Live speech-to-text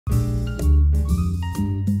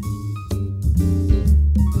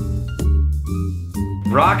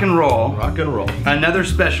Rock and roll. Rock and roll. Another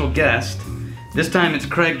special guest. This time it's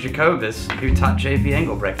Craig Jacobus, who taught J.P.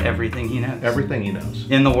 Engelbrecht everything he knows. Everything he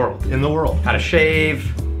knows. In the world. In the world. How to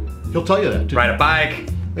shave. He'll tell you that too. Ride a bike.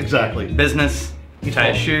 Exactly. Business.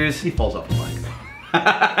 Tie his shoes. He falls off the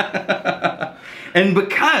bike. And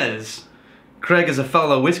because Craig is a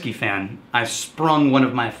fellow whiskey fan, I sprung one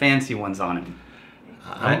of my fancy ones on him.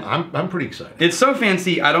 I'm pretty excited. It's so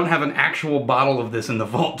fancy, I don't have an actual bottle of this in the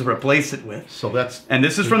vault to replace it with. So that's... And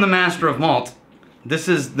this is from the Master of Malt. This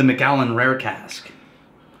is the Macallan Rare Cask.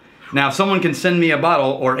 Now, if someone can send me a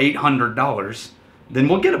bottle or $800, then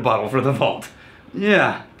we'll get a bottle for the vault.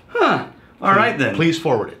 Yeah. Huh. All right, then. Please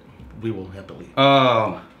forward it. We will have to leave.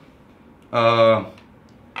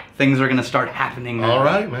 Things are going to start happening now. All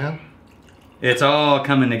right, man. It's all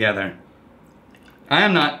coming together. I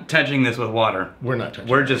am not touching this with water. We're not touching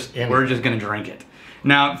We're just going to drink it.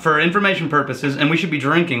 Now, for information purposes, and we should be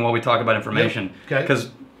drinking while we talk about information. Yep. Okay. Because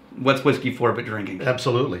what's whiskey for but drinking?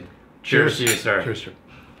 Absolutely. Cheers to you, sir. Cheers, sir.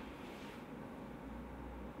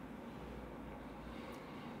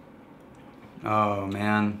 Oh,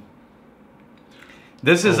 man.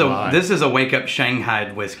 This is a wake up Shanghai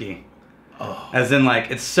whiskey. Oh. As in, like,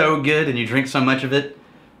 it's so good and you drink so much of it.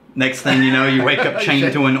 Next thing you know, you wake up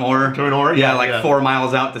chained to an oar. To an oar? Yeah, like 4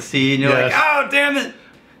 miles out to sea, and you're like, oh, damn it,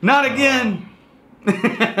 not again.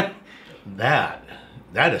 That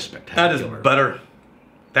is spectacular. That is butter.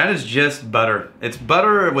 That is just butter. It's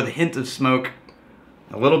butter with a hint of smoke,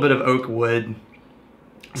 a little bit of oak wood.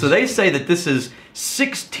 So they say that this is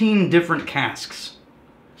 16 different casks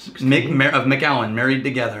of Macallan married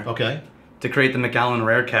together. Okay. To create the Macallan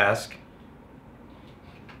Rare Cask.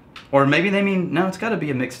 Or maybe they mean, no, it's got to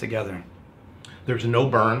be a mix together. There's no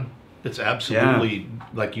burn. It's absolutely,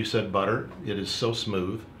 like you said, butter. It is so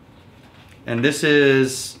smooth. And this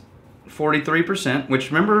is 43%, which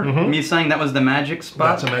remember me saying that was the magic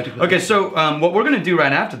spot? That's a magic. Okay, so what we're going to do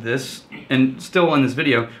right after this, and still in this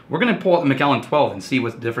video, we're going to pull out the Macallan 12 and see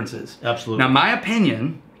what the difference is. Absolutely. Now, my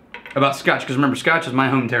opinion about Scotch, because remember, Scotch is my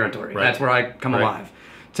home territory. Right. That's where I come alive.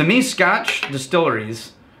 To me, Scotch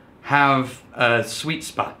distilleries have a sweet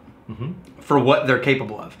spot for what they're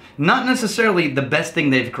capable of. Not necessarily the best thing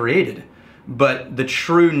they've created, but the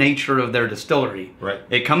true nature of their distillery. Right.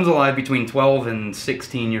 It comes alive between 12 and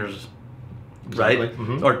 16 years, Exactly.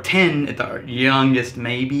 right? Or 10 at the youngest,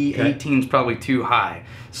 maybe. 18 is probably too high.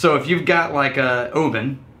 So if you've got like a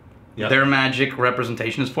Oban, their magic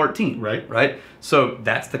representation is 14. Right. Right? So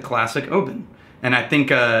that's the classic Oban. And I think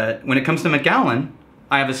when it comes to Macallan,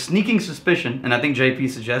 I have a sneaking suspicion, and I think JP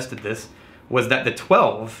suggested this, was that the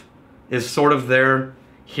 12 is sort of their,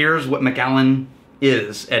 here's what Macallan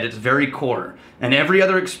is at its very core. And every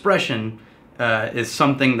other expression is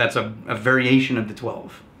something that's a variation of the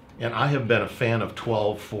 12. And I have been a fan of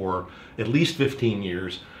 12 for at least 15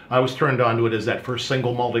 years. I was turned on to it as that first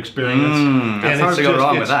single malt experience. That's hard to go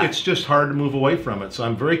wrong with that. It's just hard to move away from it. So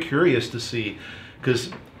I'm very curious to see,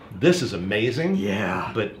 because this is amazing.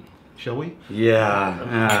 Yeah. But shall we?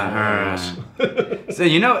 Yeah. So,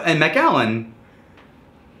 you know, and Macallan,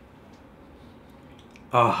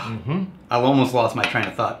 I almost lost my train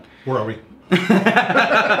of thought. Where are we?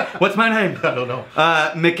 What's my name? I don't know.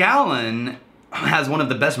 Macallan has one of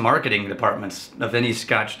the best marketing departments of any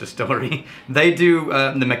Scotch distillery. They do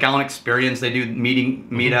the Macallan Experience. They do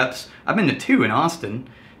meetups. I've been to 2 in Austin,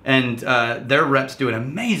 and their reps do an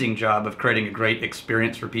amazing job of creating a great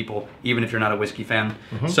experience for people, even if you're not a whiskey fan.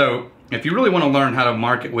 So if you really want to learn how to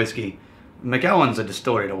market whiskey, Macallan's a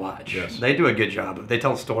distillery to watch. Yes. They do a good job. They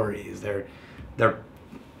tell stories.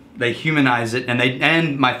 They humanize it,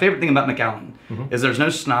 and my favorite thing about Macallan is there's no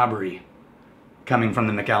snobbery coming from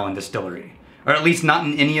the Macallan distillery, or at least not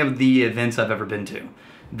in any of the events I've ever been to.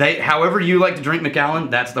 However you like to drink Macallan,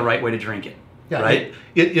 that's the right way to drink it. Yeah, right?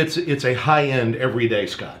 It's a high-end everyday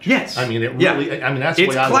Scotch. Yes. I mean, it really. I mean, that's the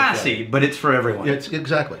way I look at it. It's classy, but it's for everyone. It's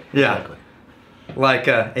exactly. Yeah. Exactly. Like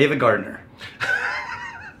Ava Gardner.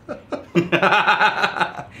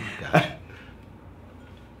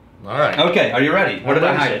 All right. Okay, are you ready? Where did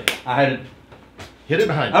I hide it? I hid it. Hit it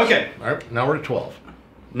behind us. Okay. All right, now we're at 12.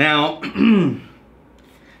 Now,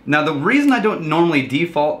 the reason I don't normally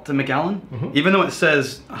default to Macallan, even though it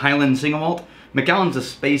says Highland Single Malt, Macallan's a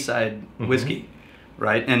Speyside whiskey,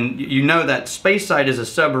 right? And you know that Speyside is a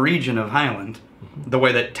sub-region of Highland, the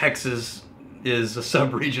way that Texas is a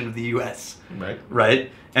sub-region of the U.S. Right.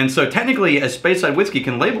 Right? And so technically, a Speyside whiskey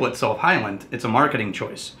can label itself Highland. It's a marketing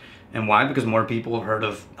choice. And why? Because more people have heard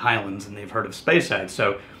of Highlands than they've heard of Speyside.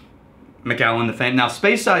 So Macallan, the fame. Now,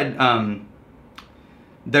 Speyside,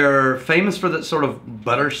 They're famous for that sort of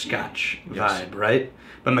butterscotch vibe, right?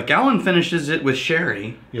 But Macallan finishes it with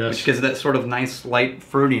sherry, which gives that sort of nice, light,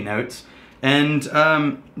 fruity notes. And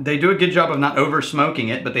they do a good job of not over smoking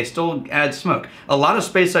it, but they still add smoke. A lot of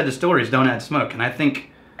Speyside distilleries don't add smoke, and I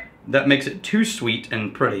think that makes it too sweet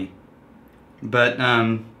and pretty. But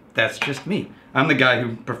that's just me. I'm the guy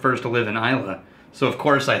who prefers to live in Islay, so of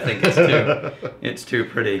course I think it's too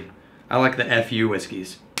pretty. I like the FU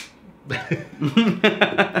whiskeys.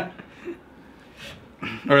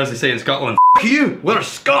 Or as they say in Scotland, F you, we're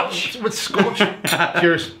Scotch. With Scotch.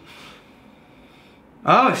 Cheers.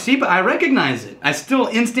 Oh, see, but I recognize it. I still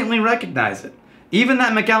instantly recognize it. Even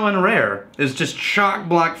that Macallan Rare is just chock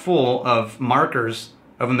block full of markers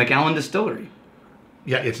of a Macallan distillery.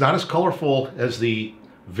 Yeah, it's not as colorful as the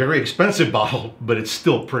very expensive bottle, but it's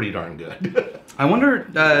still pretty darn good. I wonder,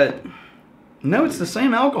 no, it's the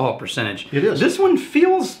same alcohol percentage. It is. This one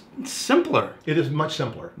feels simpler. It is much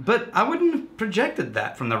simpler. But I wouldn't have projected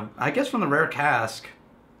that from the, I guess from the Rare Cask.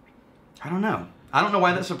 I don't know. I don't know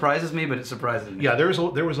why that surprises me, but it surprises me. Yeah, there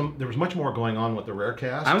was much more going on with the Rare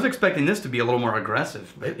Cask. I was expecting this to be a little more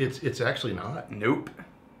aggressive. It's actually not. Nope.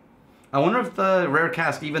 I wonder if the Rare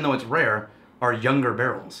Cask, even though it's rare, are younger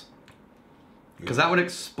barrels. Because that would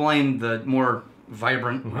explain the more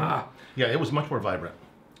vibrant. Yeah, it was much more vibrant.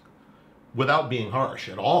 Without being harsh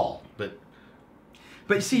at all. But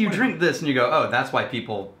you see, you drink this and you go, oh, that's why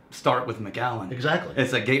people start with Macallan. Exactly.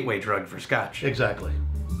 It's a gateway drug for Scotch. Exactly.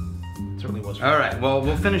 It certainly was. All right, well,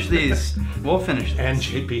 we'll finish these. We'll finish these. And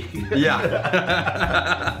JP.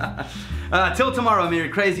 Yeah. Till tomorrow, may your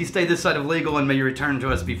crazy stay this side of legal and may you return to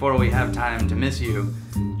us before we have time to miss you.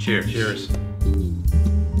 Cheers. Cheers.